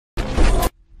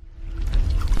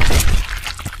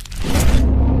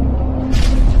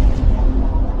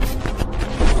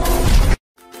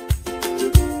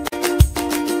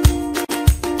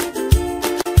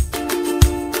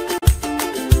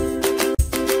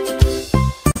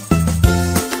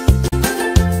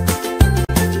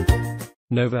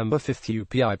November 5,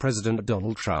 UPI President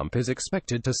Donald Trump is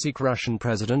expected to seek Russian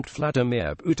President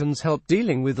Vladimir Putin's help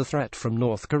dealing with the threat from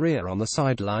North Korea on the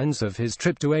sidelines of his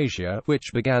trip to Asia,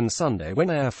 which began Sunday when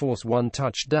Air Force One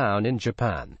touched down in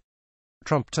Japan.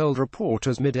 Trump told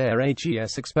reporters mid-air he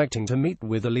is expecting to meet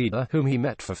with the leader, whom he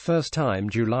met for first time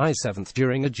July 7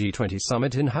 during a G20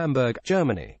 summit in Hamburg,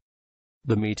 Germany.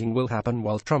 The meeting will happen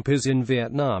while Trump is in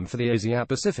Vietnam for the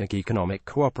Asia-Pacific Economic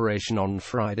Cooperation on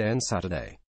Friday and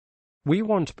Saturday. "We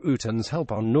want Putin's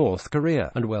help on North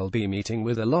Korea, and we'll be meeting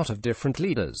with a lot of different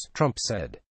leaders," Trump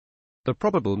said. The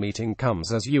probable meeting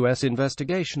comes as U.S.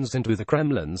 investigations into the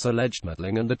Kremlin's alleged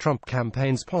meddling and the Trump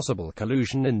campaign's possible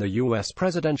collusion in the U.S.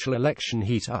 presidential election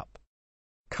heat up.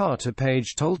 Carter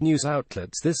Page told news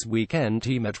outlets this weekend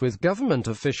he met with government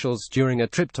officials during a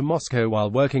trip to Moscow while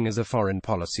working as a foreign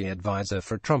policy advisor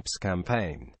for Trump's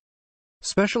campaign.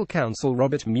 Special counsel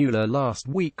Robert Mueller last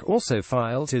week also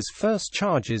filed his first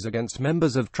charges against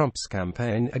members of Trump's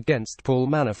campaign against Paul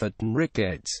Manafort and Rick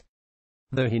Gates.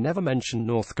 Though he never mentioned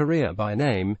North Korea by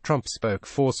name, Trump spoke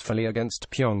forcefully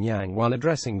against Pyongyang while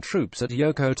addressing troops at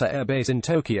Yokota Air Base in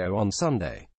Tokyo on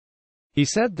Sunday. He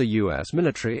said the U.S.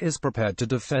 military is prepared to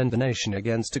defend the nation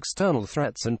against external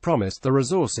threats and promised the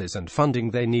resources and funding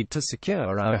they need to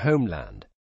secure our homeland.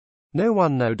 "No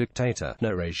one, no dictator,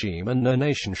 no regime and no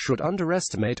nation should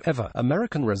underestimate ever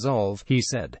American resolve," he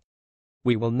said.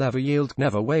 "We will never yield,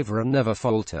 never waver and never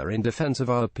falter in defense of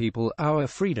our people, our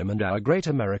freedom and our great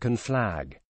American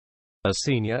flag." A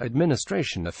senior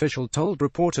administration official told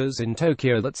reporters in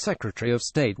Tokyo that Secretary of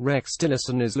State Rex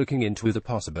Tillerson is looking into the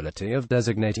possibility of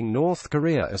designating North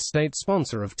Korea a state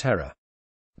sponsor of terror.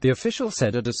 The official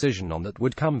said a decision on that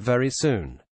would come very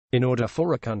soon. In order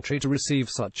for a country to receive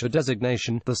such a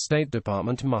designation, the State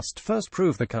Department must first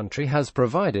prove the country has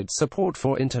provided support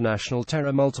for international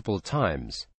terror multiple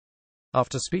times.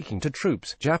 After speaking to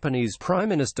troops, Japanese Prime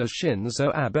Minister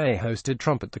Shinzo Abe hosted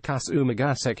Trump at the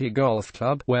Kasumigaseki Gaseki Golf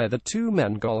Club, where the two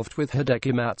men golfed with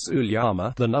Hideki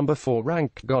Matsuyama, the number 4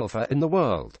 ranked golfer in the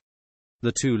world.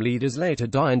 The two leaders later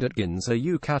dined at Ginza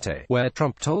Yukate, where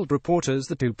Trump told reporters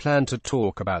the two planned to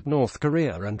talk about North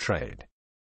Korea and trade.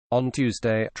 On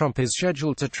Tuesday, Trump is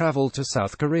scheduled to travel to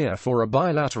South Korea for a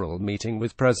bilateral meeting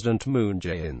with President Moon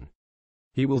Jae-in.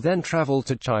 He will then travel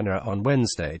to China on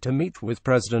Wednesday to meet with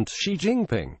President Xi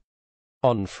Jinping.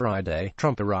 On Friday,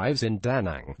 Trump arrives in Da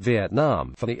Nang,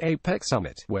 Vietnam, for the APEC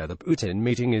summit, where the Putin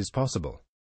meeting is possible.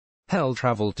 He'll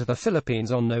travel to the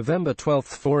Philippines on November 12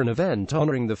 for an event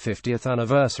honoring the 50th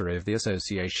anniversary of the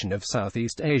Association of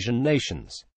Southeast Asian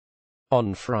Nations.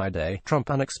 On Friday, Trump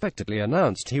unexpectedly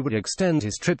announced he would extend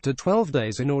his trip to 12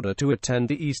 days in order to attend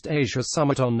the East Asia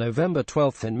Summit on November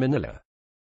 12 in Manila.